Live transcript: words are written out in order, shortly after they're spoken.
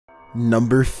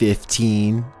Number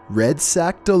 15. Red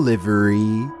Sack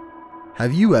Delivery.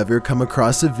 Have you ever come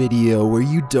across a video where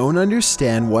you don't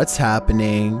understand what's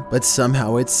happening, but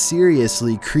somehow it's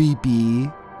seriously creepy?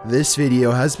 This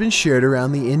video has been shared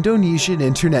around the Indonesian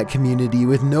internet community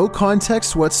with no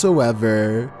context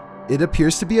whatsoever. It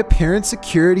appears to be apparent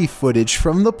security footage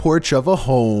from the porch of a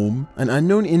home. An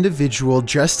unknown individual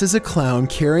dressed as a clown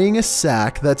carrying a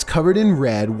sack that's covered in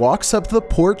red walks up the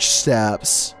porch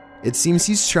steps. It seems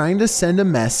he's trying to send a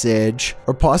message,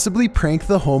 or possibly prank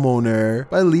the homeowner,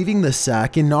 by leaving the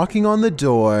sack and knocking on the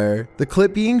door. The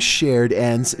clip being shared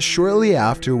ends shortly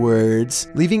afterwards,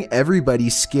 leaving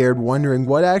everybody scared wondering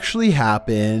what actually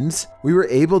happened. We were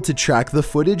able to track the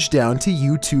footage down to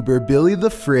YouTuber Billy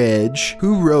the Fridge,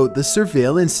 who wrote the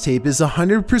surveillance tape is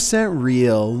 100%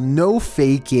 real, no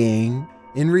faking.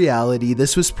 In reality,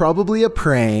 this was probably a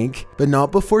prank, but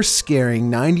not before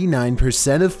scaring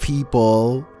 99% of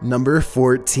people. Number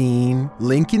 14.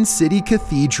 Lincoln City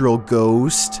Cathedral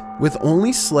Ghost. With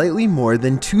only slightly more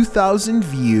than 2,000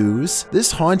 views,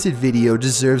 this haunted video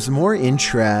deserves more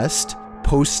interest.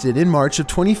 Posted in March of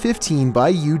 2015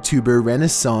 by YouTuber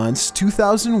Renaissance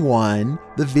 2001,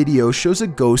 the video shows a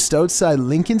ghost outside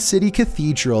Lincoln City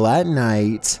Cathedral at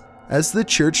night. As the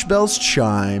church bells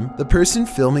chime, the person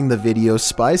filming the video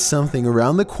spies something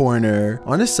around the corner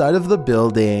on a side of the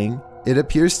building. It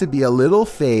appears to be a little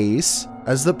face.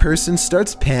 As the person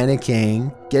starts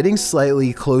panicking, getting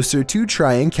slightly closer to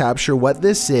try and capture what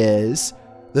this is,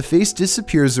 the face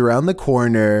disappears around the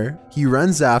corner. He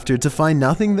runs after to find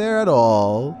nothing there at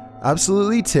all.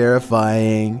 Absolutely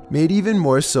terrifying, made even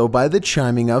more so by the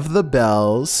chiming of the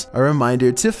bells, a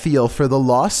reminder to feel for the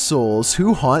lost souls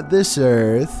who haunt this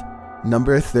earth.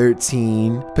 Number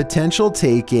 13. Potential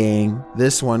taking.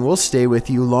 This one will stay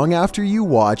with you long after you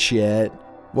watch it.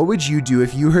 What would you do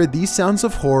if you heard these sounds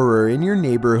of horror in your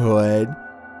neighborhood?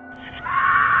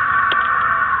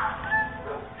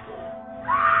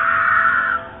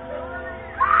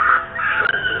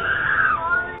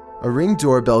 A Ring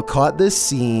doorbell caught this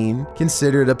scene,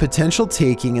 considered a potential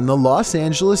taking in the Los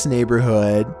Angeles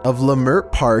neighborhood of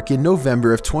Leimert Park in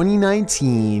November of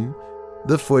 2019.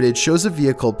 The footage shows a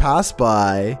vehicle pass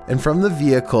by, and from the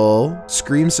vehicle,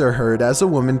 screams are heard as a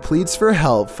woman pleads for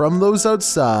help from those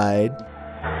outside.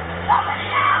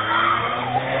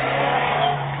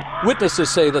 Witnesses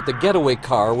say that the getaway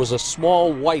car was a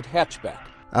small white hatchback.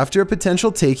 After a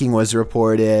potential taking was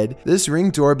reported, this Ring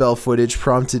doorbell footage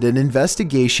prompted an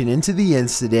investigation into the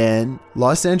incident.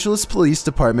 Los Angeles Police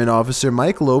Department officer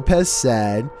Mike Lopez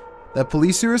said that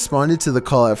police who responded to the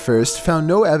call at first found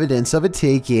no evidence of a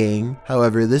taking.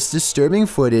 However, this disturbing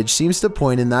footage seems to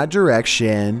point in that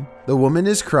direction. The woman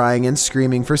is crying and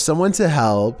screaming for someone to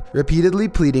help, repeatedly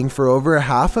pleading for over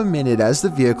half a minute as the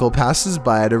vehicle passes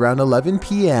by at around 11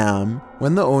 p.m.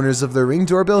 When the owners of the Ring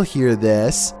doorbell hear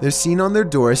this, they're seen on their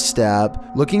doorstep,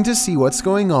 looking to see what's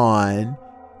going on.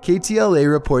 KTLA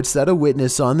reports that a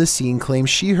witness on the scene claims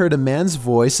she heard a man's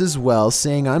voice as well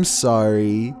saying, "I'm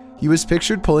sorry." He was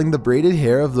pictured pulling the braided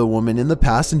hair of the woman in the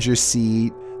passenger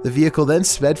seat. The vehicle then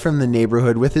sped from the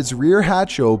neighborhood with its rear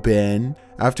hatch open.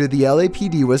 After the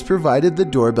LAPD was provided the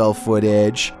doorbell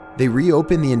footage, they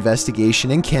reopened the investigation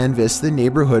and canvassed the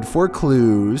neighborhood for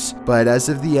clues. But as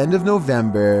of the end of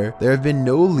November, there have been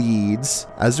no leads.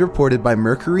 As reported by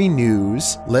Mercury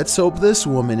News, let's hope this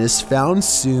woman is found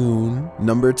soon.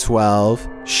 Number 12.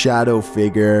 Shadow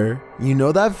Figure. You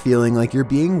know that feeling like you're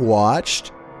being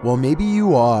watched? Well, maybe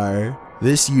you are.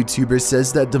 This YouTuber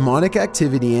says that demonic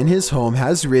activity in his home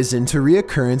has risen to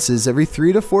reoccurrences every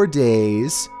 3 to 4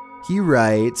 days. He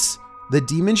writes, "The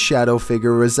demon shadow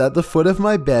figure was at the foot of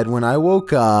my bed when I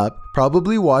woke up,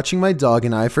 probably watching my dog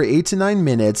and I for 8 to 9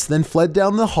 minutes, then fled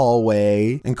down the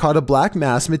hallway and caught a black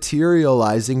mass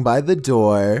materializing by the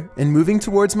door and moving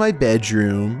towards my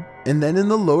bedroom. And then in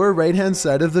the lower right hand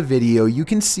side of the video you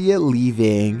can see it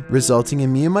leaving, resulting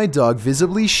in me and my dog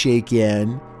visibly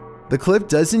shaken." The clip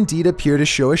does indeed appear to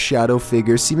show a shadow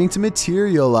figure seeming to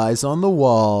materialize on the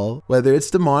wall. Whether it's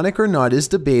demonic or not is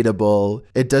debatable.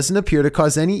 It doesn't appear to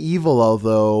cause any evil,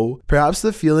 although perhaps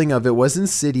the feeling of it was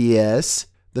insidious.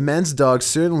 The man's dog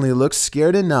certainly looks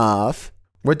scared enough.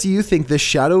 What do you think this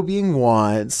shadow being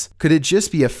wants? Could it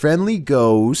just be a friendly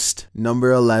ghost?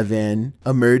 Number 11.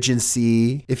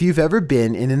 Emergency. If you've ever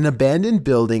been in an abandoned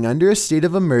building under a state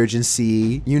of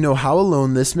emergency, you know how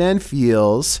alone this man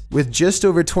feels. With just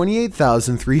over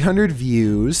 28,300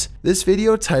 views, this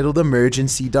video titled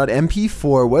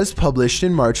Emergency.mp4 was published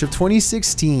in March of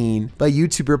 2016 by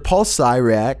YouTuber Paul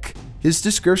Cyrek. His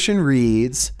description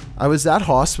reads, "I was at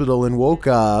hospital and woke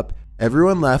up.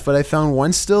 Everyone left, but I found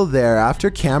one still there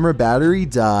after camera battery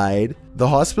died. The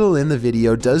hospital in the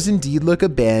video does indeed look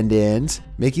abandoned,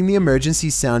 making the emergency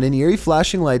sound and eerie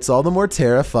flashing lights all the more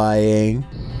terrifying.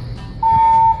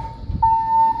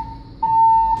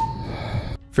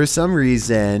 For some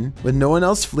reason, with no one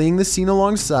else fleeing the scene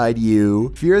alongside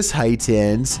you, fear is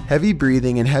heightened, heavy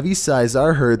breathing and heavy sighs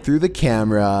are heard through the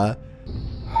camera.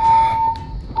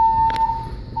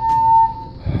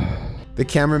 The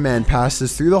cameraman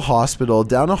passes through the hospital,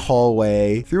 down a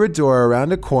hallway, through a door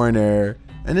around a corner,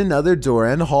 and another door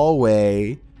and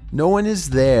hallway. No one is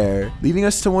there, leaving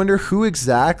us to wonder who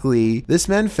exactly this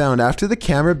man found after the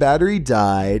camera battery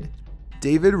died.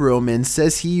 David Roman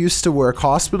says he used to work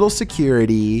hospital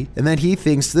security and that he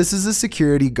thinks this is a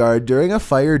security guard during a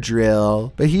fire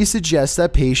drill, but he suggests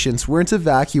that patients weren't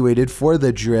evacuated for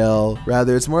the drill.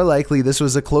 Rather, it's more likely this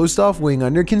was a closed-off wing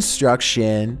under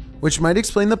construction, which might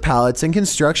explain the pallets and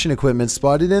construction equipment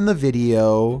spotted in the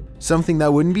video. Something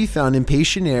that wouldn't be found in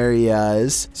patient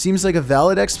areas seems like a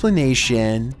valid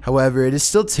explanation. However, it is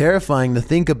still terrifying to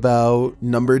think about.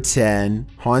 Number 10.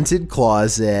 Haunted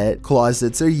Closet.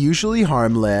 Closets are usually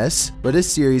harmless, but a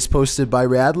series posted by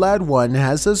RadLad1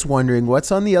 has us wondering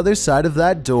what's on the other side of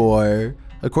that door.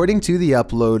 According to the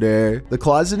uploader, the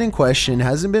closet in question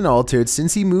hasn't been altered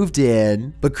since he moved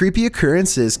in, but creepy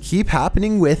occurrences keep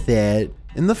happening with it.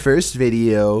 In the first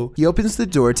video, he opens the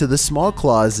door to the small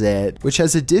closet, which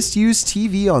has a disused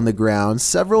TV on the ground,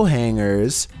 several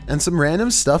hangers, and some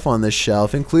random stuff on the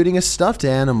shelf, including a stuffed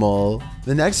animal.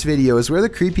 The next video is where the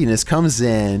creepiness comes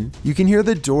in. You can hear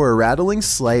the door rattling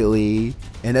slightly,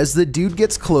 and as the dude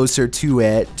gets closer to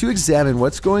it to examine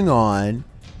what's going on,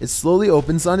 it slowly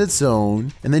opens on its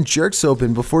own, and then jerks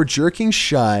open before jerking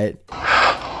shut.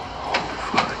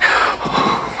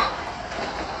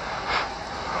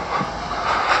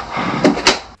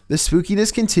 The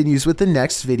spookiness continues with the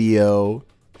next video,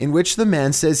 in which the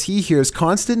man says he hears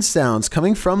constant sounds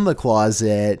coming from the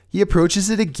closet. He approaches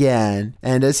it again,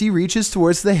 and as he reaches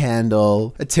towards the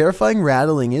handle, a terrifying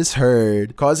rattling is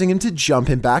heard, causing him to jump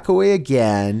and back away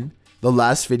again. The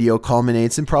last video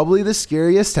culminates in probably the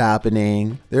scariest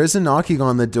happening. There is a knocking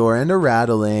on the door and a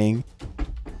rattling.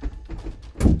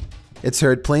 It's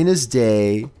heard plain as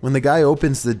day. When the guy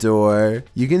opens the door,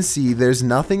 you can see there's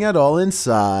nothing at all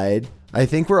inside. I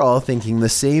think we're all thinking the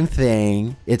same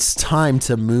thing. It's time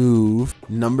to move.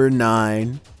 Number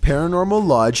 9. Paranormal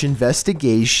Lodge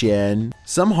Investigation.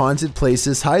 Some haunted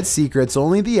places hide secrets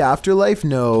only the afterlife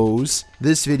knows.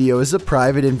 This video is a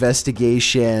private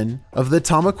investigation of the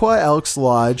Tamaqua Elks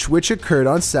Lodge, which occurred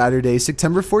on Saturday,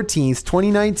 September 14th,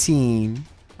 2019.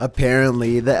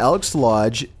 Apparently, the Elks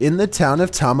Lodge in the town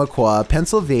of Tamaqua,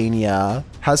 Pennsylvania,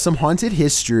 has some haunted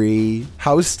history.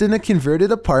 Housed in a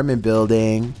converted apartment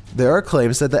building, there are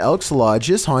claims that the Elks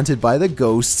Lodge is haunted by the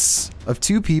ghosts of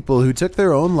 2 people who took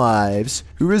their own lives,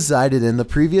 who resided in the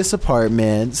previous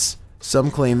apartments. Some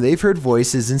claim they've heard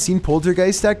voices and seen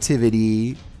poltergeist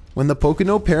activity. When the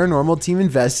Pocono Paranormal team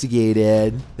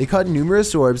investigated, they caught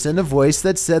numerous orbs and a voice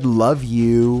that said "love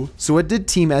you." So what did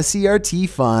Team SERT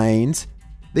find?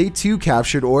 They too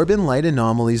captured orb and light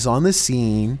anomalies on the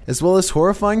scene, as well as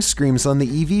horrifying screams on the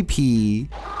EVP.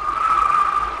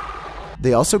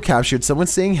 They also captured someone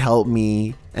saying "help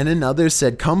me," and another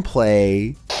said "come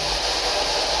play."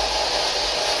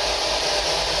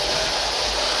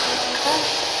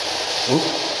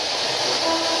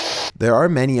 There are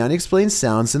many unexplained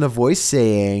sounds and a voice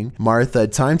saying, "Martha,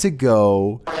 time to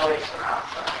go."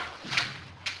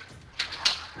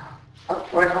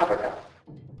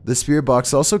 The spirit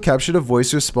box also captured a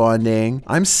voice responding,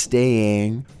 "I'm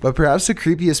staying." But perhaps the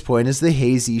creepiest point is the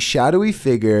hazy, shadowy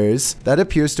figures that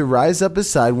appears to rise up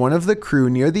beside one of the crew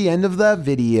near the end of that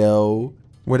video.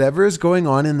 Whatever is going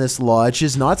on in this lodge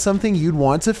is not something you'd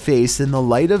want to face in the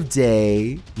light of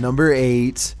day. Number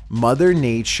 8. Mother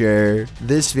Nature.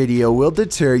 This video will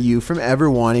deter you from ever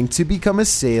wanting to become a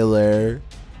sailor.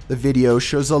 The video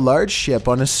shows a large ship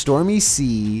on a stormy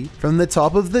sea. From the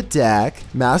top of the deck,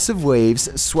 massive waves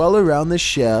swell around the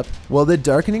ship, while the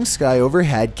darkening sky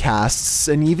overhead casts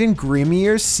an even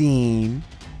grimmier scene.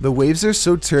 The waves are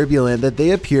so turbulent that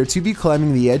they appear to be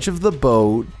climbing the edge of the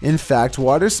boat. In fact,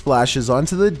 water splashes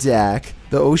onto the deck,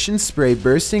 the ocean spray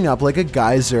bursting up like a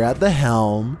geyser at the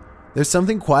helm. There's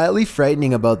something quietly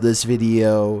frightening about this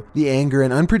video. The anger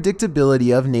and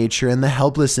unpredictability of nature and the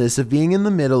helplessness of being in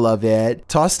the middle of it,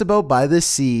 tossed about by the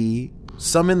sea.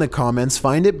 Some in the comments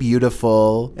find it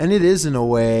beautiful, and it is in a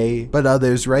way, but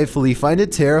others rightfully find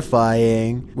it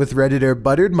terrifying. With Redditor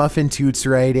Buttered Muffin Toots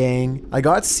writing, "I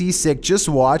got seasick just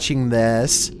watching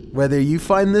this." Whether you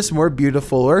find this more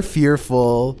beautiful or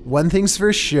fearful, one thing's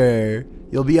for sure,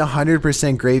 you'll be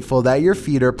 100% grateful that your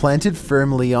feet are planted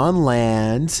firmly on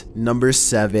land. Number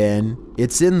 7.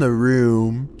 It's in the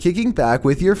room. Kicking back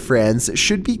with your friends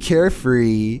should be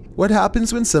carefree. What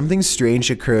happens when something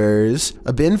strange occurs?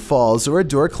 A bin falls or a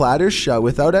door clatters shut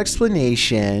without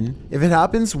explanation. If it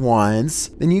happens once,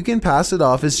 then you can pass it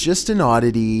off as just an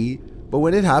oddity. But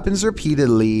when it happens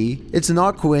repeatedly, it's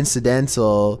not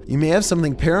coincidental. You may have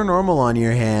something paranormal on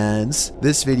your hands.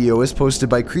 This video was posted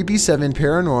by Creepy7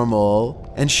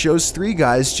 Paranormal and shows 3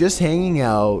 guys just hanging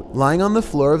out, lying on the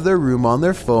floor of their room on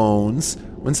their phones,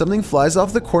 when something flies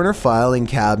off the corner filing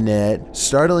cabinet,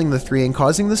 startling the 3 and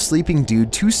causing the sleeping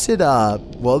dude to sit up,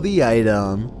 while the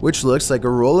item, which looks like a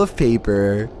roll of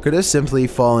paper, could have simply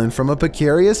fallen from a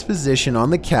precarious position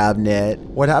on the cabinet.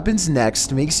 What happens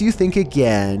next makes you think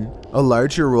again. A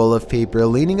larger roll of paper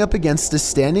leaning up against a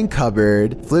standing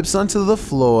cupboard flips onto the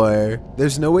floor.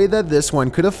 There's no way that this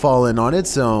one could have fallen on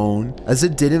its own, as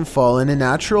it didn't fall in a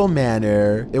natural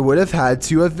manner. It would have had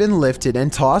to have been lifted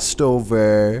and tossed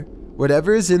over.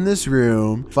 Whatever is in this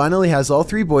room finally has all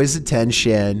 3 boys'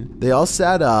 attention. They all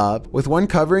sat up, with one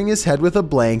covering his head with a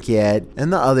blanket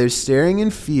and the other staring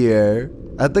in fear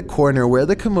at the corner where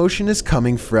the commotion is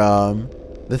coming from.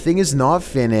 The thing is not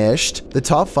finished. The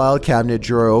top file cabinet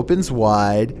drawer opens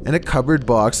wide, and a cupboard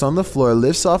box on the floor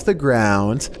lifts off the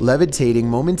ground, levitating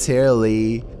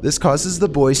momentarily. This causes the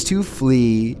boys to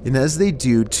flee, and as they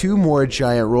do, 2 more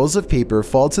giant rolls of paper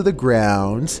fall to the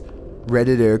ground.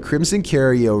 Redditor Crimson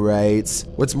Cario writes,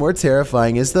 "What's more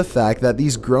terrifying is the fact that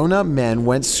these grown-up men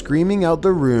went screaming out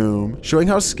the room, showing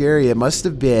how scary it must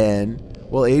have been."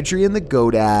 While Adrian the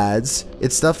Goat adds,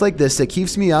 "It's stuff like this that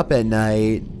keeps me up at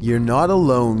night." You're not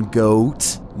alone,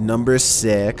 Goat. Number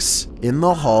 6. In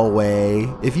the hallway.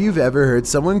 If you've ever heard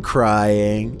someone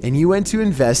crying and you went to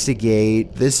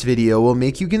investigate, this video will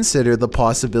make you consider the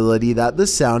possibility that the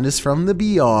sound is from the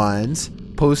beyond.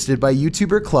 Posted by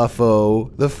YouTuber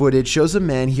Cluffo, the footage shows a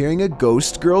man hearing a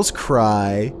ghost girl's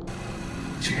cry.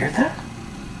 Did you hear that?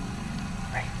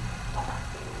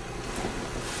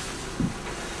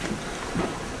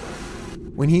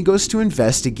 When he goes to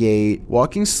investigate,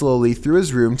 walking slowly through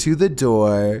his room to the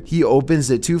door, he opens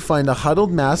it to find a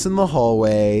huddled mass in the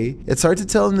hallway. It's hard to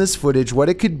tell in this footage what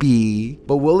it could be,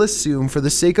 but we'll assume for the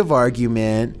sake of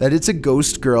argument that it's a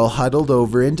ghost girl huddled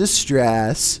over in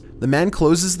distress. The man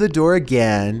closes the door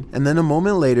again, and then a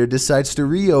moment later decides to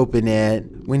reopen it.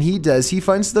 When he does, he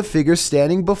finds the figure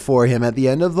standing before him at the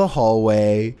end of the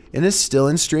hallway, in a still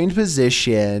and strained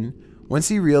position. Once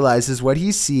he realizes what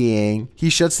he's seeing, he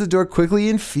shuts the door quickly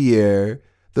in fear.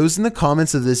 Those in the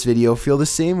comments of this video feel the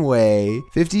same way.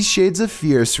 50 Shades of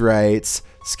Fierce writes,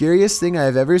 "Scariest thing I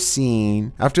have ever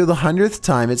seen. After the 100th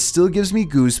time, it still gives me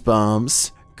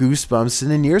goosebumps. Goosebumps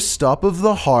and a near stop of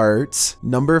the heart."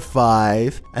 Number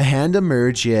 5. A hand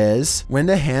emerges. When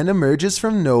a hand emerges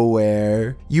from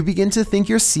nowhere, you begin to think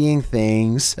you're seeing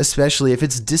things, especially if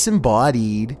it's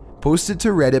disembodied. Posted to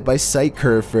Reddit by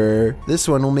Sightcurfer. This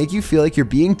one will make you feel like you're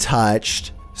being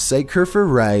touched. Sightcurfer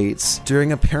writes,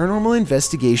 "During a paranormal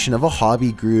investigation of a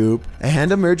hobby group, a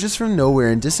hand emerges from nowhere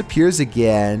and disappears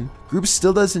again. Group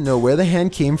still doesn't know where the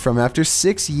hand came from after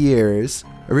 6 years.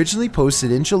 Originally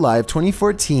posted in July of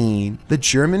 2014, the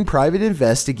German private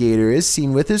investigator is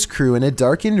seen with his crew in a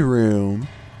darkened room.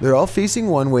 They're all facing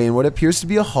one way in what appears to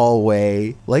be a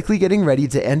hallway, likely getting ready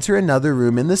to enter another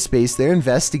room in the space they're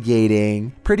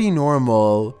investigating. Pretty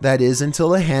normal, that is,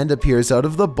 until a hand appears out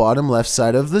of the bottom left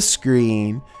side of the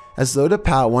screen, as though to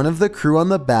pat one of the crew on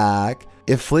the back.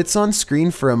 It flits on screen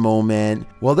for a moment,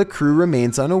 while the crew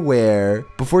remains unaware,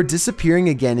 before disappearing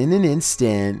again in an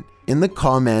instant." In the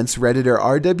comments, Redditor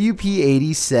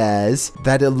RWP80 says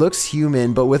that it looks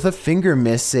human but with a finger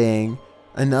missing.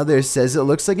 Another says it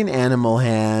looks like an animal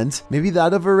hand, maybe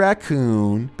that of a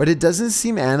raccoon, but it doesn't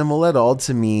seem animal at all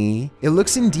to me. It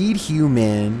looks indeed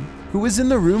human. Who was in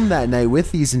the room that night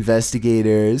with these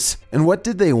investigators? And what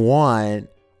did they want?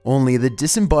 Only the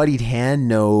disembodied hand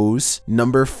knows.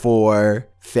 Number 4.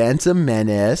 Phantom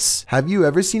Menace. Have you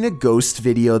ever seen a ghost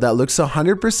video that looks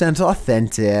 100%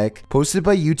 authentic? Posted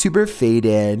by YouTuber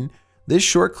Faden. This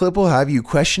short clip will have you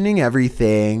questioning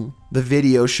everything. The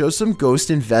video shows some ghost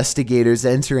investigators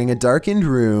entering a darkened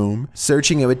room,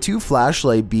 searching it with 2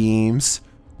 flashlight beams.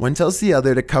 One tells the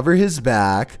other to cover his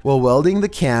back while welding the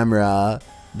camera.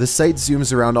 The sight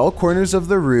zooms around all corners of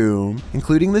the room,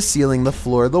 including the ceiling, the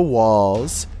floor, the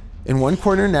walls. In one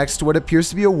corner next to what appears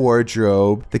to be a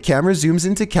wardrobe, the camera zooms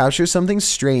in to capture something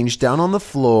strange down on the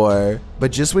floor.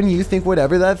 But just when you think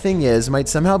whatever that thing is might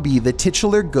somehow be the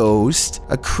titular ghost,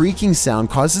 a creaking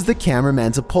sound causes the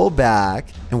cameraman to pull back,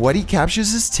 and what he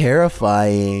captures is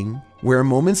terrifying. Where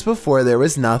moments before there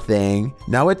was nothing,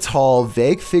 now a tall,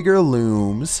 vague figure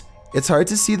looms. It's hard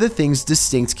to see the thing's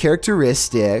distinct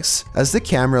characteristics as the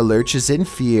camera lurches in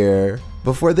fear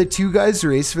before the two guys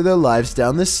race for their lives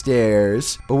down the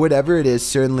stairs, but whatever it is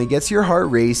certainly gets your heart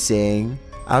racing.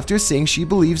 After saying she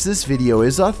believes this video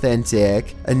is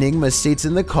authentic, Enigma states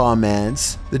in the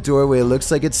comments, the doorway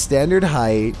looks like it's standard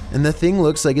height, and the thing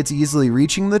looks like it's easily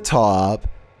reaching the top.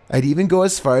 I'd even go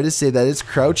as far to say that it's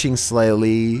crouching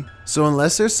slightly. So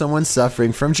unless there's someone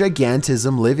suffering from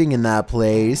gigantism living in that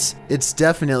place, it's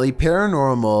definitely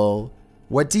paranormal.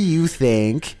 What do you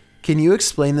think? Can you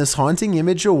explain this haunting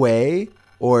image away?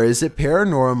 Or is it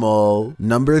paranormal?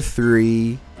 Number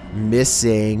 3.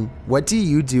 Missing. What do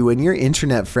you do when your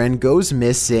internet friend goes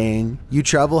missing? You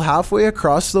travel halfway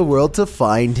across the world to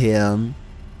find him.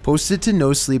 Posted to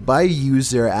No Sleep by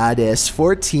user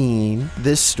Addis14.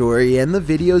 This story and the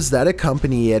videos that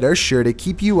accompany it are sure to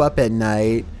keep you up at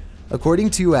night. According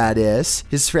to Addis,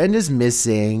 his friend is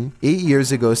missing. 8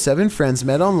 years ago, 7 friends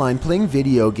met online playing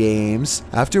video games,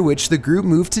 after which the group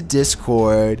moved to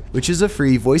Discord, which is a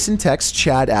free voice and text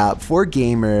chat app for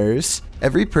gamers.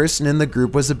 Every person in the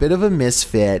group was a bit of a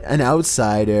misfit, an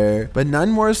outsider, but none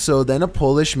more so than a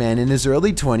Polish man in his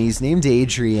early 20s named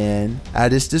Adrian.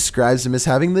 Addis describes him as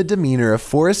having the demeanor of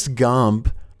Forrest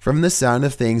Gump. From the sound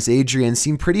of things, Adrian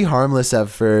seemed pretty harmless at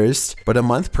first, but a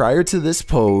month prior to this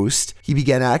post, he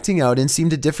began acting out and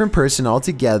seemed a different person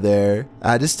altogether.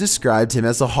 Addis described him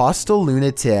as a hostile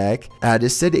lunatic.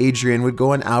 Addis said Adrian would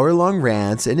go on hour-long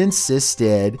rants and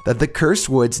insisted that the cursed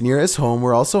woods near his home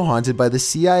were also haunted by the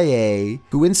CIA,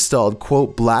 who installed,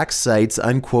 quote, black sites,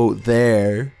 unquote,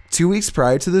 there. 2 weeks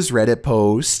prior to this Reddit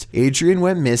post, Adrian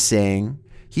went missing.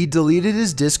 He deleted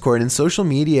his Discord and social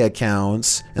media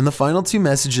accounts, and the final 2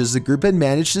 messages the group had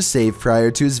managed to save prior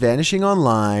to his vanishing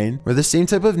online were the same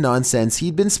type of nonsense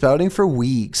he'd been spouting for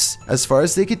weeks. As far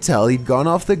as they could tell, he'd gone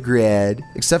off the grid,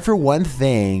 except for one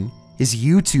thing, his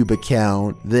YouTube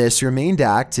account. This remained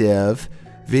active.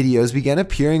 Videos began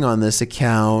appearing on this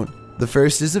account. The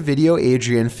first is a video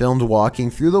Adrian filmed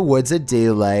walking through the woods at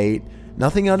daylight.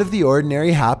 Nothing out of the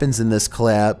ordinary happens in this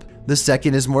clip. The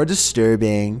second is more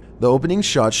disturbing. The opening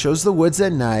shot shows the woods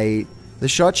at night. The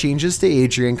shot changes to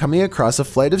Adrian coming across a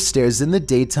flight of stairs in the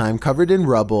daytime covered in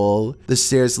rubble. The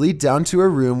stairs lead down to a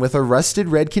room with a rusted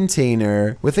red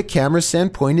container with a camera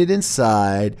stand pointed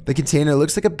inside. The container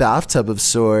looks like a bathtub of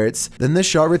sorts. Then the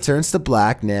shot returns to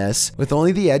blackness with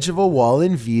only the edge of a wall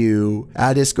in view.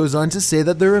 Addis goes on to say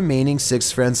that the remaining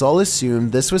 6 friends all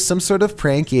assumed this was some sort of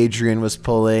prank Adrian was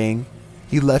pulling.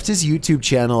 He left his YouTube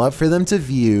channel up for them to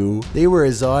view. They were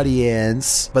his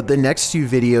audience. But the next 2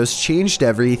 videos changed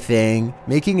everything,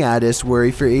 making Addis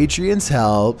worry for Adrian's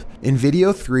help. In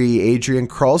video 3, Adrian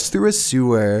crawls through a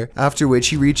sewer, after which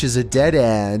he reaches a dead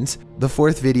end. The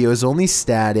 4th video is only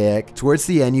static. Towards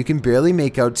the end, you can barely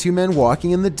make out 2 men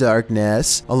walking in the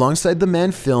darkness, alongside the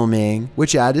man filming,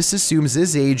 which Addis assumes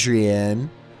is Adrian.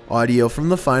 Audio from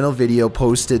the final video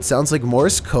posted sounds like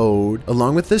Morse code,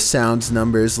 along with the sounds,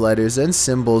 numbers, letters, and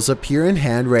symbols appear in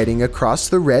handwriting across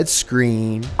the red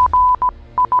screen.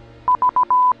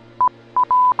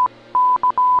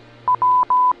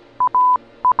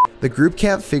 The group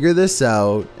can't figure this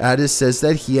out. Addis says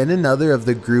that he and another of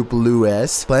the group,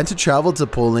 Lewis, plan to travel to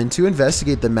Poland to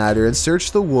investigate the matter and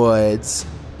search the woods.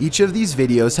 Each of these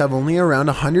videos have only around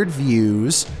 100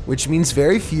 views, which means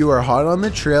very few are hot on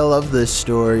the trail of this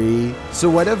story.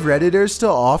 So what have Redditors to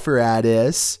offer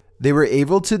Addis? They were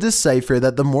able to decipher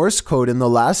that the Morse code in the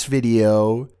last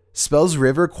video spells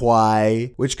River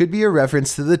Kwai, which could be a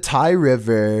reference to the Thai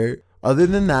River. Other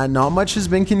than that, not much has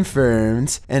been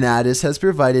confirmed, and Addis has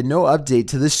provided no update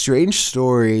to this strange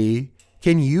story.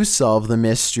 Can you solve the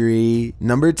mystery?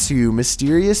 Number 2,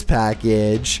 mysterious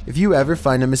package. If you ever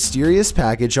find a mysterious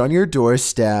package on your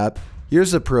doorstep,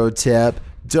 here's a pro tip: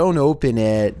 don't open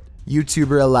it.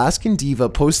 YouTuber Alaskan Diva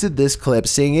posted this clip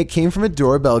saying it came from a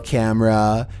doorbell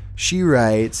camera. She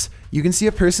writes, "You can see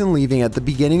a person leaving at the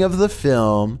beginning of the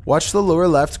film. Watch the lower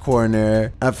left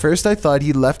corner. At first I thought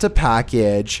he left a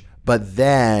package, but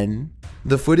then..."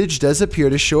 The footage does appear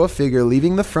to show a figure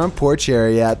leaving the front porch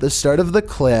area at the start of the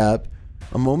clip.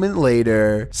 A moment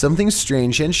later, something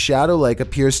strange and shadow-like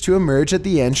appears to emerge at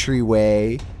the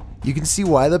entryway. You can see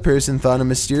why the person thought a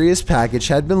mysterious package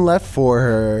had been left for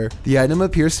her. The item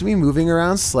appears to be moving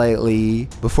around slightly,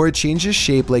 before it changes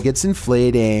shape like it's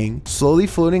inflating, slowly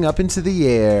floating up into the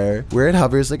air, where it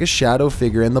hovers like a shadow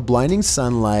figure in the blinding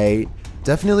sunlight.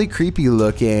 Definitely creepy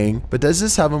looking, but does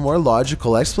this have a more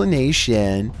logical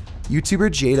explanation? YouTuber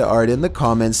Jada Art in the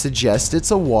comments suggests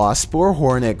it's a wasp or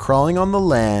hornet crawling on the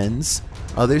lens.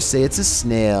 Others say it's a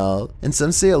snail, and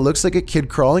some say it looks like a kid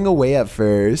crawling away at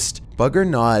first. Bug or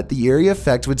not, the eerie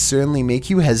effect would certainly make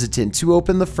you hesitant to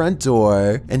open the front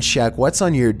door and check what's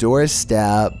on your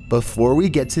doorstep. Before we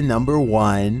get to number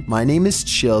 1, my name is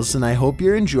Chills and I hope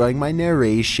you're enjoying my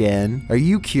narration. Are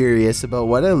you curious about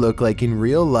what I look like in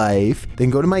real life? Then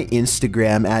go to my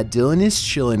Instagram at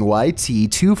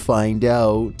DylanIsChillinYT to find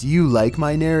out. Do you like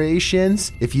my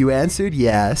narrations? If you answered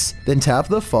yes, then tap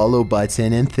the follow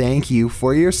button and thank you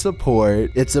for your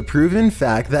support. It's a proven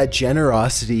fact that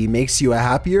generosity makes you a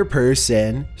happier person.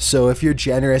 So if you're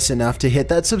generous enough to hit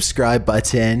that subscribe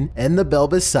button and the bell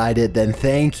beside it, then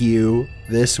thank you.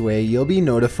 This way you'll be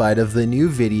notified of the new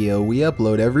video we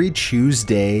upload every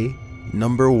Tuesday.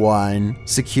 Number 1,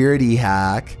 security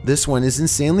hack. This one is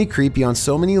insanely creepy on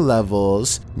so many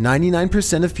levels.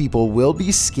 99% of people will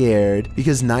be scared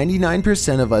because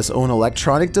 99% of us own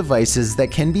electronic devices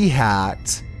that can be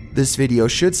hacked. This video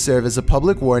should serve as a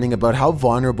public warning about how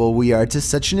vulnerable we are to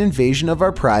such an invasion of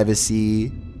our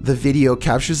privacy. The video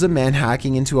captures a man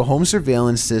hacking into a home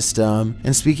surveillance system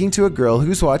and speaking to a girl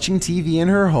who's watching TV in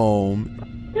her home.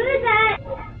 Who is that?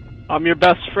 I'm your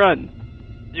best friend.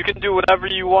 You can do whatever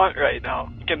you want right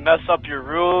now. You can mess up your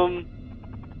room,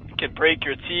 you can break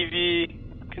your TV,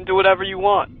 you can do whatever you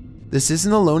want. This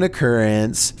isn't a lone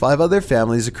occurrence. 5 other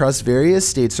families across various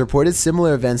states reported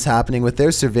similar events happening with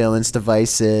their surveillance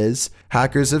devices.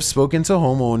 Hackers have spoken to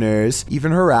homeowners,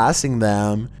 even harassing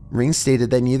them. Ring stated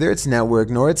that neither its network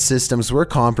nor its systems were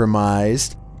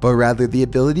compromised, but rather the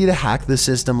ability to hack the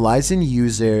system lies in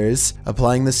users,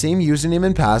 applying the same username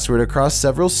and password across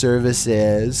several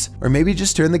services, or maybe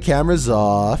just turn the cameras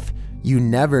off. You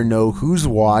never know who's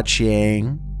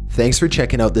watching. Thanks for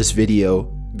checking out this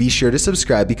video. Be sure to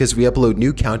subscribe because we upload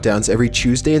new countdowns every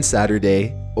Tuesday and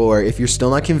Saturday. Or if you're still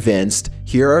not convinced,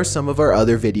 here are some of our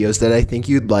other videos that I think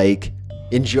you'd like.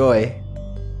 Enjoy!